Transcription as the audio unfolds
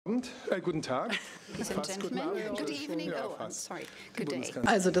Guten Tag. Fast guten Abend. Good evening. Ja, Oh, I'm fast. sorry. Good day.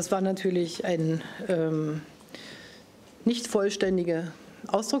 Also das war natürlich eine nicht vollständige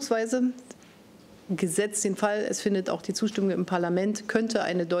Ausdrucksweise. Gesetzt den Fall, es findet auch die Zustimmung im Parlament, könnte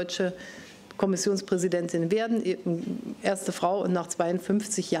eine deutsche Kommissionspräsidentin werden, erste Frau und nach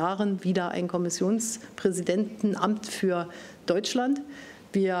 52 Jahren wieder ein Kommissionspräsidentenamt für Deutschland.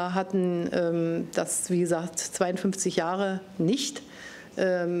 Wir hatten das, wie gesagt, 52 Jahre nicht.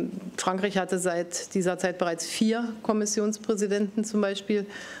 Frankreich hatte seit dieser Zeit bereits 4 Kommissionspräsidenten zum Beispiel.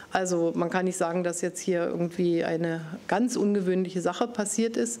 Also man kann nicht sagen, dass jetzt hier irgendwie eine ganz ungewöhnliche Sache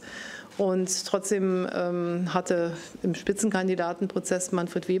passiert ist. Und trotzdem hatte im Spitzenkandidatenprozess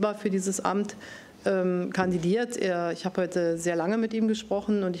Manfred Weber für dieses Amt kandidiert. Ich habe heute sehr lange mit ihm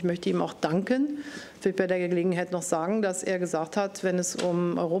gesprochen und ich möchte ihm auch danken. Ich will bei der Gelegenheit noch sagen, dass er gesagt hat, wenn es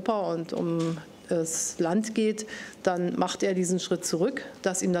um Europa und um das Land geht, dann macht er diesen Schritt zurück.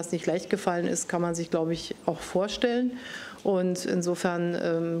 Dass ihm das nicht leicht gefallen ist, kann man sich, glaube ich, auch vorstellen. Und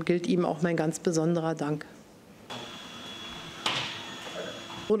insofern gilt ihm auch mein ganz besonderer Dank.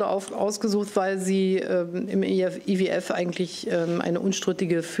 Wurde ausgesucht, weil sie im IWF eigentlich eine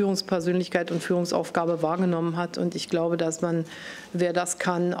unstrittige Führungspersönlichkeit und Führungsaufgabe wahrgenommen hat. Und ich glaube, dass man, wer das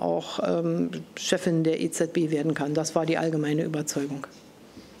kann, auch Chefin der EZB werden kann. Das war die allgemeine Überzeugung.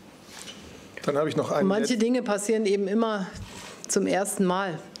 Dann habe ich noch einen. Manche Dinge passieren eben immer zum ersten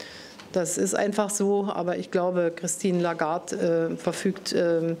Mal. Das ist einfach so, aber ich glaube, Christine Lagarde verfügt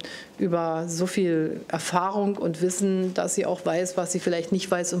über so viel Erfahrung und Wissen, dass sie auch weiß, was sie vielleicht nicht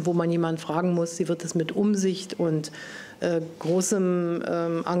weiß und wo man jemanden fragen muss. Sie wird es mit Umsicht und großem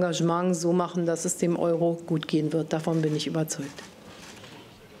Engagement so machen, dass es dem Euro gut gehen wird. Davon bin ich überzeugt.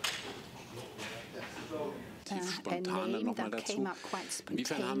 Spontane nochmal dazu.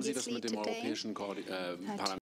 Inwiefern haben Sie das mit dem Europäischen Parlament